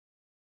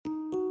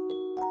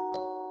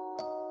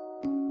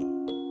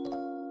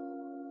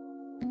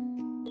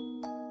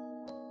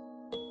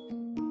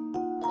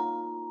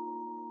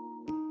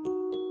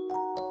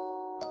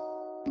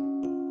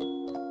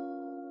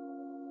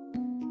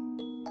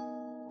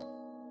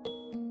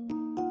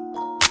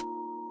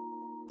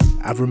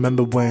I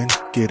remember when,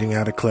 getting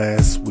out of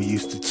class, we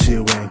used to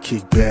chill and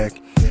kick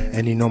back.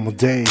 Any normal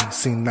day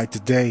seemed like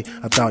today.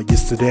 I thought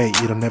yesterday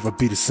it'll never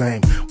be the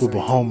same. We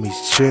were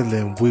homies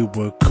chilling, we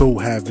were cool,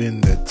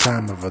 having the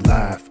time of our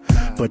life.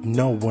 But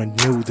no one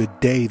knew the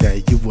day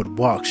that you would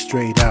walk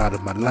straight out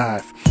of my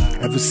life.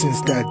 Ever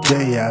since that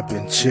day I've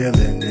been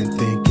chilling and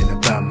thinking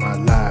about my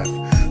life.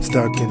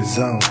 Stuck in the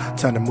zone,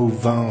 time to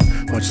move on,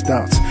 much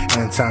thoughts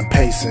and time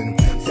pacing.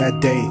 That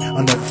day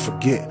I'll never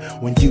forget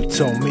when you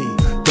told me,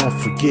 don't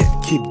forget,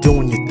 keep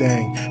doing your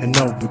thing and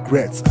no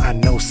regrets. I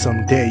know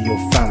someday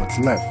you'll find what's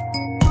left.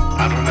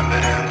 I remember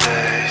them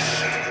days.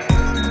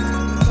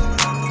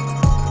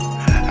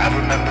 I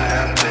remember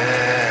them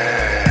days.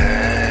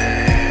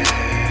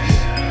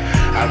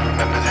 I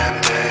remember them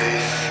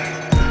days.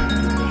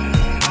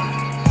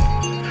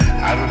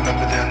 I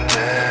remember them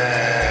days.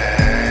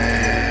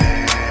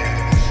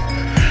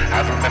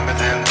 I remember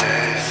them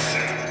days.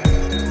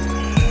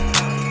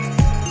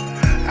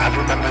 I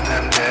remember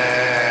them days.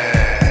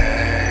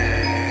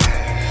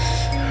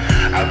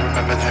 I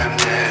remember them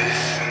days.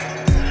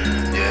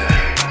 Yeah,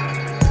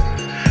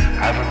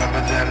 I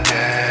remember them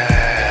days.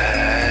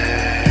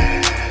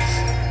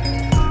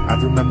 I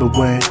remember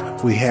when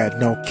we had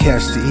no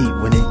cash to eat.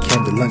 When it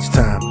came to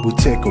lunchtime, we'd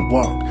take a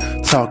walk,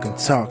 talk and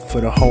talk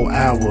for the whole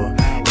hour.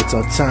 It's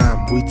our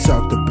time. We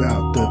talked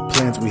about the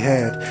plans we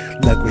had,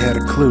 like we had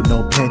a clue,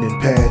 no pen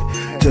and pad,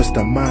 just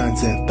our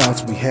minds and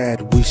thoughts we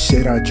had. We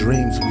shared our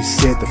dreams, we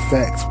said the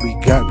facts, we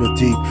got real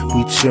deep,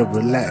 we chill,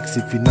 relax,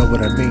 if you know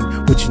what I mean.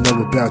 What you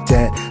know about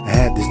that? I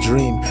had this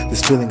dream,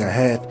 this feeling I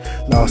had,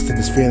 lost in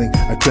this feeling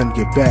I couldn't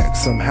get back.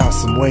 Somehow,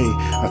 some way,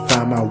 I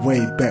found my way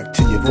back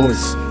to your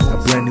voice. A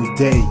brand new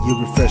day,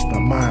 you refreshed my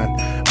mind.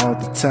 All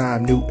the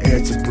time, new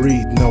air to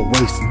breathe, no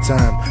wasting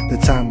time. The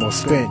time well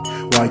spent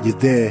while you're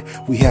there.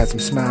 We had some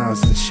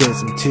smiles and shed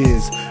some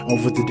tears.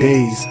 Over the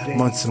days,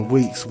 months and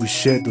weeks, we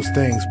shared those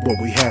things, but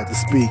we had to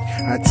speak.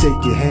 I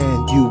take your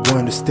hand, you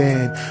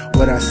understand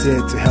what I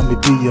said to help me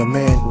be your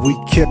man. We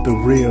kept it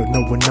real,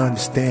 no one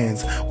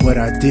understands what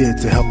I did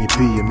to help me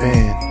be your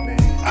man.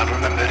 I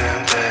remember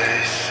them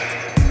days.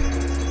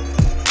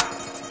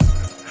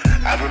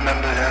 I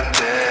remember them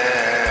days.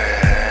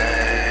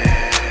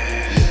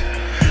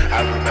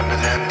 I remember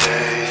them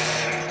days.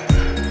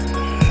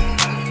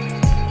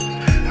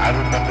 I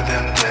remember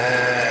them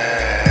days.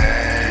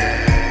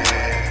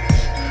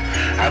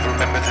 I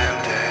remember them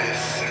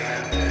days.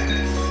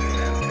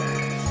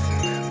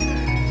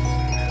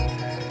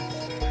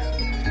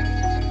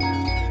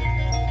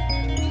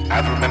 I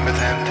remember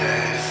them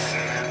days.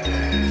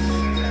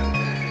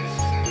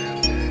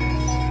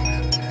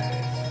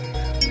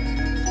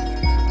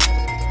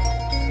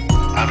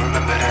 I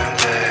remember them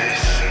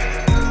days.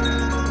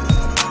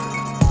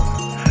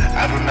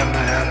 I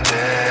remember